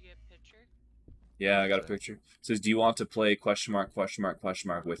 Did you get a picture? Yeah, I got a picture. It says, "Do you want to play question mark question mark question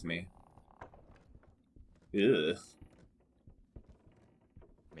mark with me?" Ugh.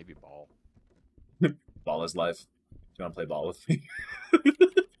 Maybe ball. Ball is life. Do you want to play ball with me?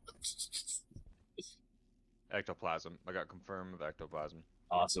 Ectoplasm. I got confirmed of ectoplasm.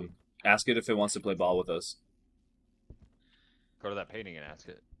 Awesome. Ask it if it wants to play ball with us. Go to that painting and ask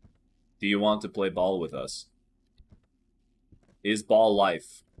it. Do you want to play ball with us? Is ball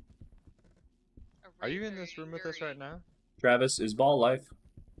life? Are you in this room with us right now? Travis, is ball life?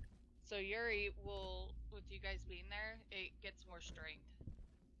 So Yuri will, with you guys being there, it gets more strength.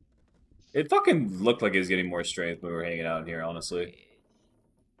 It fucking looked like it was getting more strength when we were hanging out in here, honestly.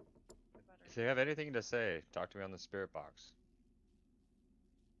 If you have anything to say, talk to me on the spirit box.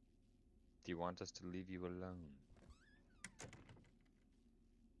 Do you want us to leave you alone?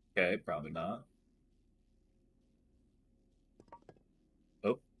 Okay, probably not.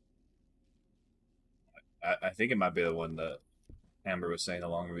 Oh. I think it might be the one that Amber was saying, the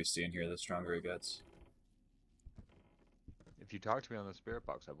longer we stay in here, the stronger it gets. If you talk to me on the spirit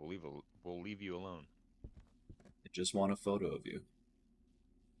box, I will leave you alone. I just want a photo of you.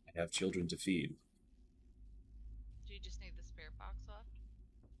 I have children to feed. Do you just need the spirit box left?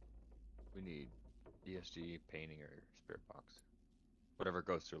 We need ESG, painting, or spirit box. Whatever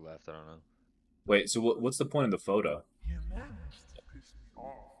ghosts are left, I don't know. Wait, so what's the point of the photo? You managed to piss me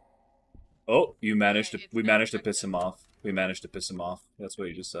off. Oh, you managed to. It's We not managed to piss effective. him off. We managed to piss him off. That's what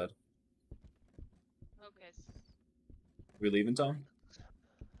you just said. Okay. We leaving, Tom?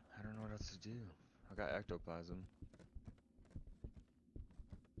 I don't know what else to do. I got ectoplasm.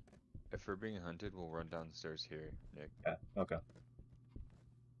 If we're being hunted, we'll run downstairs here, Nick. Yeah. Okay.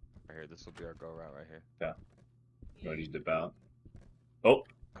 Right here. This will be our go route right here. You want to dip out? Oh,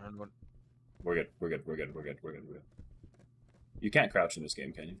 I don't know what. we're good. We're good. We're good. We're good. We're good. We're good. You can't crouch in this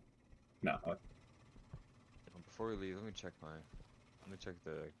game, can you? No. Okay. Before we leave, let me check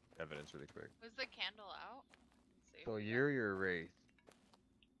the evidence really quick. Was the candle out? Let's see. So you're your wraith.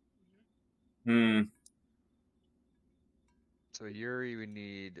 Hmm. So Yuri, we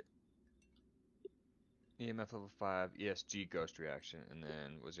need EMF level 5, ESG ghost reaction, and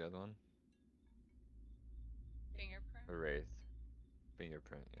then what was the other one? Fingerprint? A wraith.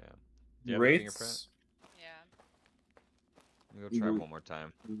 Fingerprint, yeah. Do you have a fingerprint? Wraiths. Yeah. Let me go try one more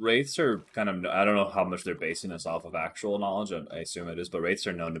time. Wraiths are kind of. I don't know how much they're basing this off of actual knowledge. I assume it is, but wraiths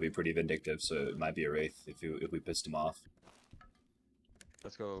are known to be pretty vindictive, so it might be a wraith if we pissed him off.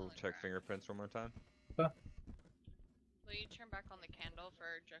 Let's go check fingerprints one more time. Will you turn back on the candle for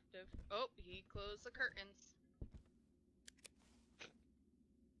our objective? Oh, he closed the curtains.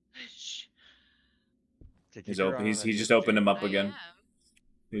 Shh. Okay, He's keep your open. eye He's on he that just ESG. opened him up I again. am.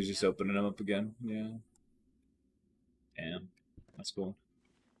 He's just Yep. opening him up again. Yeah. Damn. That's cool.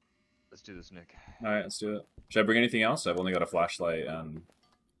 Let's do this, Nick. All right, let's do it. Should I bring anything else? I've only got a flashlight.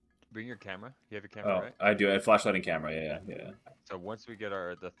 Bring your camera. You have your camera, Oh, right? I do. I have flashlight and camera. Yeah. So once we get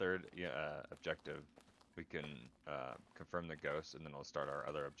the third objective, we can confirm the ghost, and then we'll start our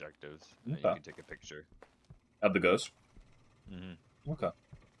other objectives. And then you Okay. can take a picture. Of the ghost. Mm-hmm. Okay.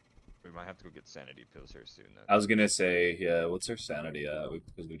 We might have to go get sanity pills here soon, though. I was gonna say, yeah. What's her sanity at?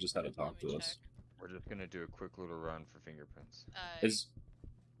 Because we just had to Let talk me to us. check. We're just gonna do a quick little run for fingerprints. Is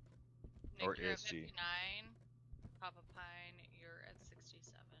Nick, or you're at ESG. 59. Papa Pine, you're at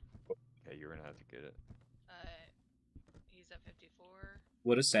 67. Okay, you're gonna have to get it. He's at 54.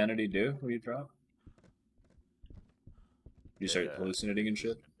 what does sanity do when you drop? You start It, hallucinating and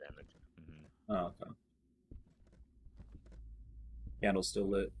shit. Damage. Mm-hmm. Oh, okay. Candle's still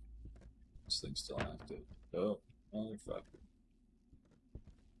lit. This thing's still active. Oh, fuck.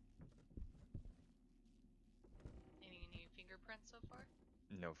 Any fingerprints so far?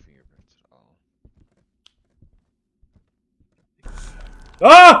 No fingerprints at all.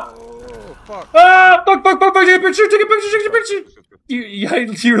 Ah! Oh fuck! Ah! Fuck! Take a picture! Take a picture!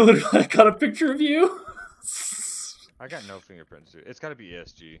 You literally got a picture of you. I got no fingerprints, dude. It's gotta be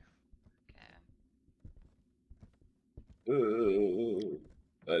ESG. Okay.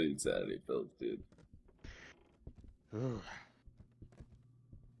 I need sanity pills, dude.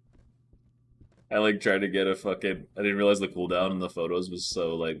 I like tried to get a fucking. I didn't realize the cooldown in the photos was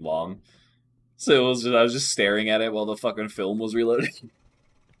so like long, so it was. I was just staring at it while the fucking film was reloading.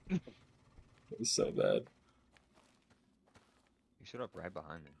 It's so bad. You showed up right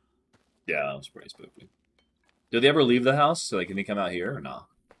behind me. Yeah, that was pretty spooky. Did they ever leave the house? So, like, can he come out here or no?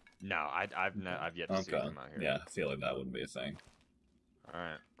 No, I've yet to see Okay. him out here. Yeah, I feel like that wouldn't be a thing. All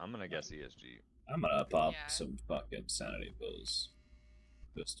right, I'm gonna guess ESG. I'm gonna pop Yeah. some fucking sanity pills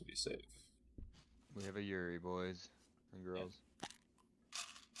just to be safe. We have a Yuri, boys and girls.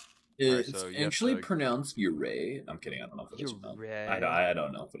 It's so you have actually to- pronounced Uray. I'm kidding. I don't know if it is or not. Uray. I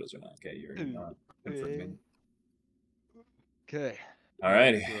don't know if it is or not. Okay, you're not confirming. Okay.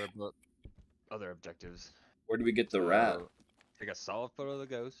 Alrighty. Other objectives. Where do we get the rat? So, take a solid photo of the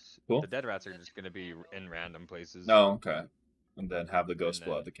ghosts. Cool. The dead rats are just gonna be in random places. No, okay. And then have the ghost And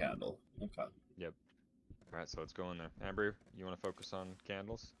blow then- out the candle. Okay. Alright, so let's go in there. Amber, you want to focus on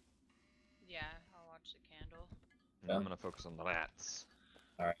candles? Yeah, I'll watch the candle. And Yeah. I'm gonna focus on the rats.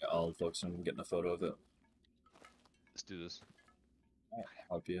 Alright, I'll focus on getting a photo of it. Let's do this.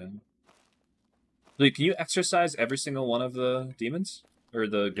 Help you. Like, can you exercise every single one of the demons? Or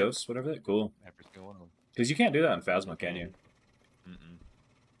the ghosts, whatever that? Cool. Every single one of them. Because you can't do that in Phasma, can you? Mm-mm.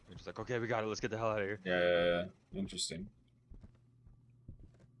 We're just like, okay, we got it. Let's get the hell out of here. Yeah. Interesting.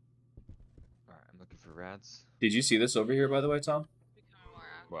 Alright, I'm looking for rats. Did you see this over here, by the way, Tom? Becoming more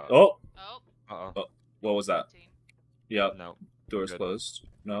active. Wow. Oh! Oh, Uh-oh. What was that? 15. Yep. No. Door's Good. closed.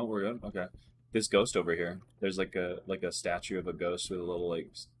 No, we're good. Okay. This ghost over here. There's like a statue of a ghost with a little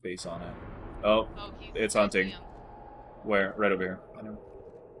like face on it. Oh, Oh, he's It's I haunting. see him. where? Right over here. I know.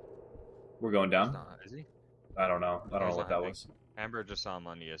 We're going He's down. not, is he? I don't know. I don't know He's what not that hunting. was. Amber just saw him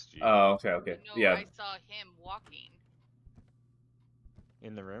on ESG. Oh, okay, okay. No, Yeah. I saw him walking.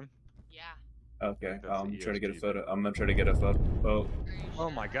 In the room? Yeah. Okay. That's I'm the trying to get a ESG. photo. I'm gonna try to get a photo. Oh, Are you Oh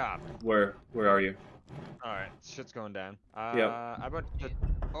sure? my god. where are you? Alright, shit's going down. Yep. I went to...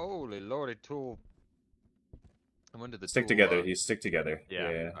 Holy lordy, tool. I went to the Stick tool, together. uh, You stick together. Yeah.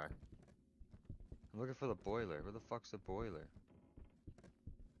 Yeah. Alright. I'm looking for the boiler. Where the fuck's the boiler?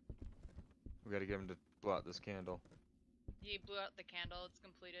 We gotta get him to blow out this candle. He blew out the candle. It's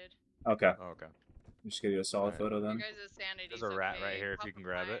completed. Okay. Oh, okay. Just get you a solid Alright. photo Your then. guys' sanity. There's a rat right here if you can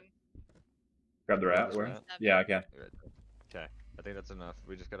grab it. Grab the rat. This Where? rat? Yeah, I can. Okay. I think that's enough.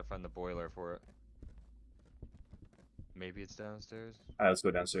 We just gotta find the boiler for it. Maybe it's downstairs? Alright, let's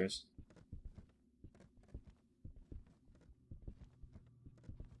go downstairs.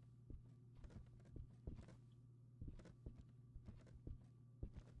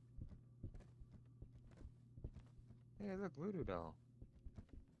 Hey, look, voodoo doll.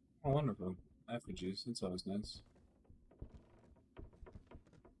 Oh, wonderful. Effigies. That's always nice.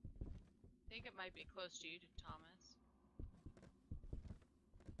 I think it might be close to you, Thomas.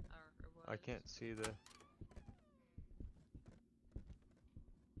 Or I was. can't see the...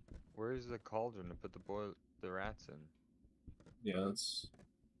 Where's the cauldron to put the rats in? Yeah, that's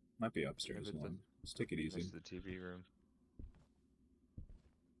might be upstairs Maybe it's one. Let's take it Next easy. to the TV room.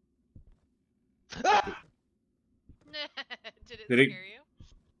 Did it Did it- scare you?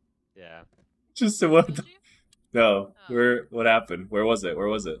 Yeah. Just so what? Told you? No. Oh. What happened? Where was it? Where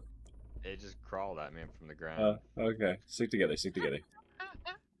was it? It just crawled at me from the ground. Okay. Stick together. Stick together.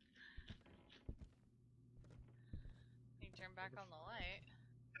 You turn back on the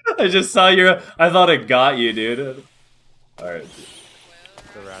light. I just saw your. I thought it got you, dude. All right.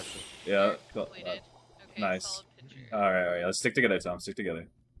 The Well, rats. Yeah. completed. Okay, nice. solid picture. All right. All right. Let's stick together, Tom. Stick together.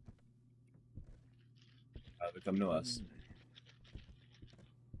 They come to us.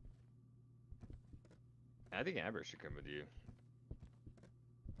 I think Amber should come with you.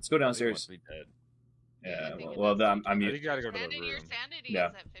 Let's go I think he wants downstairs. to be dead. Yeah. I think it Well, is then I'm. I think you gotta go to the And your room. sanity Yeah.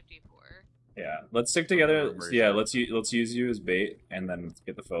 is at 54. Yeah. Let's stick together. Where is Yeah. it? Let's use you as bait, and then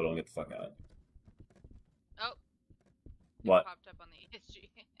get the photo and get the fuck out. Oh. It What? popped up on the ESG.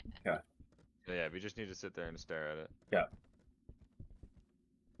 So yeah, we just need to sit there and stare at it.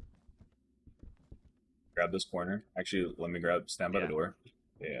 Grab this corner. Actually, let me stand by the Yeah. door.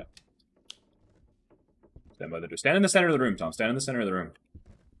 Yeah. Stand by the door. Stand in the center of the room, Tom. Stand in the center of the room.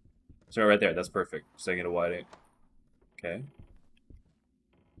 So right there. That's perfect. Just take it a wide. Okay.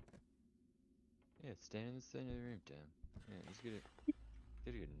 Yeah, stand in the center of the room, Tom. Yeah, let's get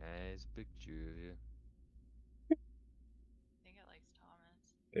a nice picture of you. I think it likes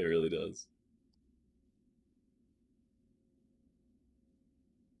Thomas. It really does.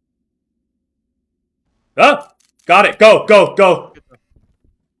 Ah! Got it. Go, go, go.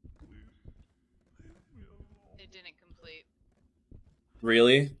 It didn't complete.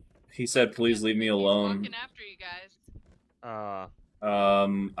 Really? He said, "Please leave me He's alone." walking after you guys.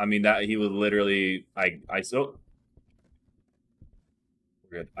 I mean that he would literally. So.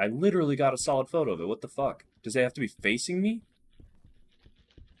 We're good. I literally got a solid photo of it. What the fuck? Does it have to be facing me?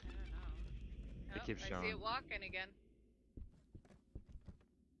 I don't know. keeps I showing. see it walking again.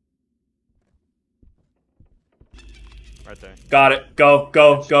 Right there. Got it. Go,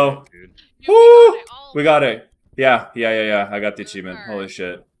 go, Good go. shit, dude. Dude, Woo! all We got it. Yeah, yeah, yeah, yeah. I got the achievement. Alright. Holy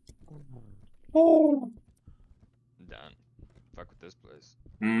shit. Oh. Done. Fuck with this place.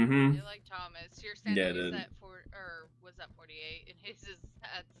 Mm-hmm. You're like Thomas. Your Yeah, sanity's dude. at was at 48, and his is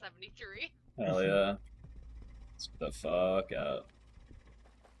at 73. Hell yeah. Let's get the fuck out.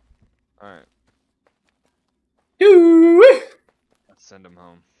 Alright, Yoo! let's send him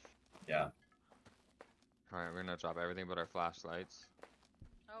home. Yeah. Alright, we're gonna drop everything but our flashlights.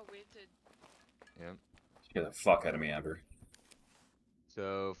 Oh, we did. Yep. Get the fuck out of me, Amber.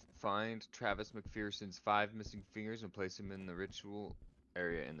 So, find Travis McPherson's 5 missing fingers and place him in the ritual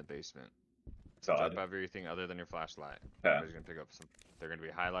area in the basement. So God. drop everything other than your flashlight. Okay. Everybody's gonna pick up some. They're gonna be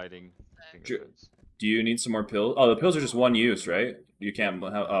highlighting Sick. fingerprints. Do you need some more pills? Oh, the pills are just one use, right? You can't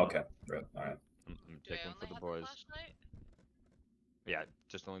have. Oh, okay. Right. All right. I'm Do I taking only for the have boys. the flashlight? Yeah,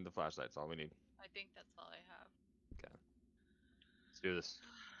 just only the flashlight's all we need. I think that's all I have. Let's do this.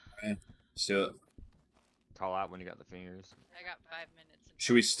 Let's do it. Call out when you got the fingers. I got 5 minutes.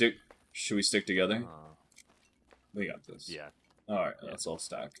 Should we stick? Should we stick together? We got this. Yeah. All right. Yeah. Let's all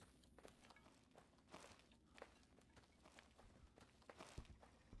stack.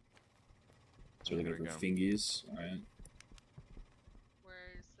 So we're There looking we for go. fingies. All right.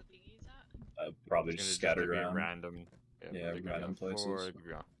 Where's the biggies at? Probably It's just gonna scattered be around. random. Yeah, they could be random on the floor, places. they could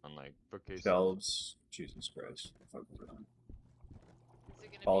be on like bookcases. Shelves. Jesus Christ. Fuck was it on? Is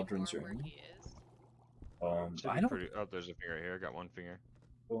it gonna Cauldrons be are more where here. he is? Should I be don't. pretty. Oh, there's a finger right here. I got one finger.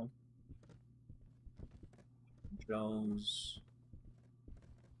 Cool. Shelves.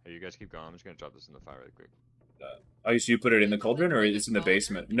 Hey, you guys keep going. I'm just gonna drop this in the fire really quick. Oh, so you put it in the Is it cauldron, or like it's a in the cauldron?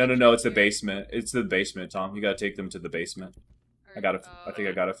 basement? Can No, I no, no. check It's the here? basement. It's the basement, Tom. You gotta take them to the basement. I got a. I think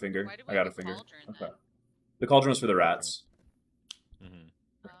I got a finger. Why do I we got have a finger. cauldron, Okay. then? The cauldron was for the rats.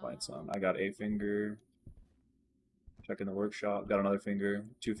 Mm-hmm. Lights on. I got a finger. Check in the workshop. Got another finger.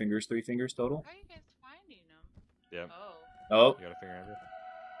 2 fingers. 3 fingers total. How are you guys finding them? Yep. Oh. Oh. You got a finger, Andrew?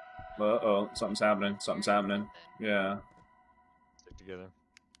 Uh-oh. Something's happening. Something's Hearing happening. something. Yeah. Stick together.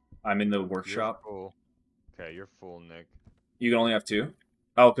 I'm in the You're workshop. full. Okay, you're full, Nick. You can only have 2?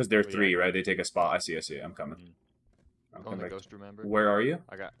 Oh, because they're Well, yeah. 3, right? They take a spot. I see. I'm coming. Mhm. I'm Go coming on the back. ghost, remember? Where are you?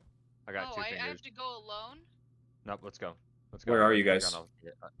 I got Oh, 2 I fingers. have to go alone? Nope, let's go. Let's go. Where are you I guys?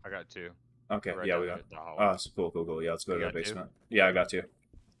 I got 2. Okay. Right Yeah, down we got. the hallway. Oh, so cool. Yeah, let's go You to the got 2? basement. Yeah, I got 2.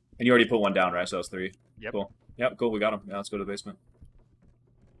 And you already put 1 down, right? So that's 3. Yep. Cool. Yep, cool. We got him. Yeah, let's go to the basement.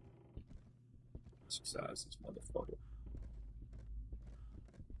 Success, this motherfucker.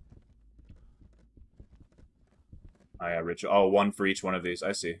 Oh, yeah, Rich. Oh, 1 for each one of these.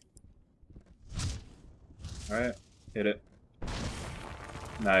 I see. Alright. Hit it.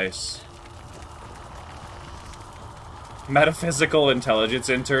 Nice. Metaphysical Intelligence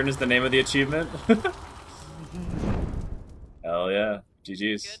Intern is the name of the achievement. Hell yeah.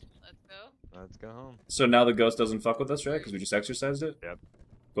 GG's. Good. Let's go. Let's go home. So now the ghost doesn't fuck with us, right? Because we just exercised it? Yep.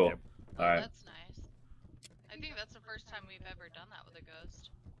 Cool. Yep. Oh, Alright. that's nice. I think that's the first time we've ever done that with a ghost.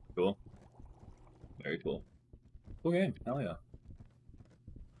 Cool. Very cool. Cool game. Hell yeah.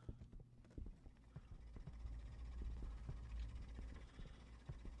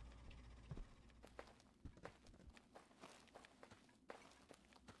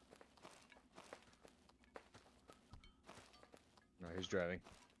 No, he's driving.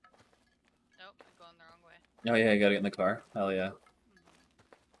 Nope, I'm going the wrong way. Oh yeah, you gotta get in the car. Hell yeah. Mhm.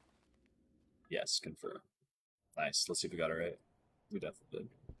 Yes, confirm. Nice. Let's see if we got it right. We definitely did.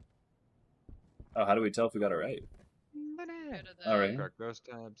 Oh, how do we tell if we got it right? Go to the Alright. Got ghost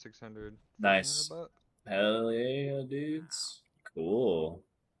tab, 600. Nice. 400 bucks. Hell yeah, dudes. Cool.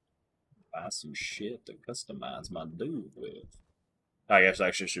 Buy some shit to customize my dude with. I guess I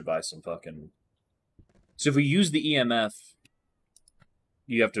actually should buy some fucking... So if we use the EMF,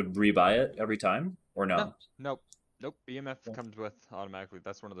 you have to rebuy it every time? Or no? Nope. EMF Cool. comes with automatically.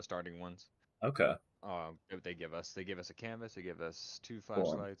 That's one of the starting ones. Okay. They give us a canvas. They give us 2 Cool.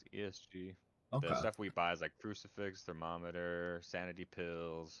 flashlights, ESG. Okay. The stuff we buy is like crucifix, thermometer, sanity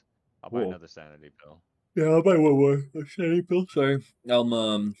pills. I'll buy Cool. another sanity pill. Yeah, I'll buy one more. A sanity pill? Sorry.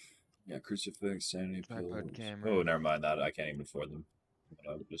 Yeah, crucifix, sanity Tripod pills. camera. Oh, never mind that. I can't even afford them.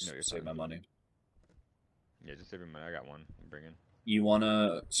 I would just No, you're save fine. my money. Yeah, just save your money. I got one. I'm bringing. You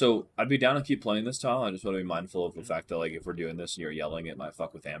wanna? So I'd be down to keep playing this, Tom. I just want to be mindful of the Mhm. fact that like if we're doing this and you're yelling, it might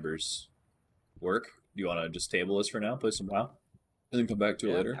fuck with Amber's work. Do you want to just table this for now, play some WoW, and then come back to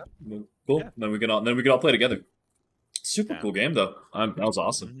it Yeah. later? Cool. Yeah. Then we can all play together. Super Yeah. cool game though. That was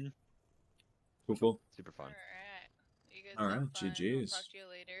awesome. Mhm. Cool. Super fun. Alright. You guys Alright, have fun. We'll GGs. talk to you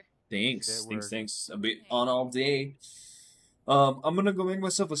later. Thanks. at Thanks. work. Thanks. I'll be on all day. I'm gonna go make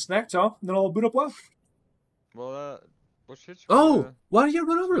myself a snack, Tom. Then I'll boot up WoW. Well, what shit? Oh, why don't you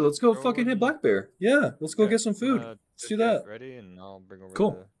run over? Let's go Go fucking hit and- Black Bear. Yeah, let's go Okay, get some food. Let's Let's do get that. ready, and I'll bring over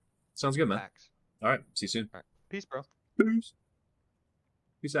Cool. the Sounds good, man. packs. All right. See you soon. All right. Peace, bro. Peace.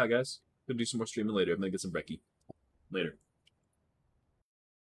 Peace out, guys. Gonna do some more streaming later. I'm gonna get some brekkie. Later.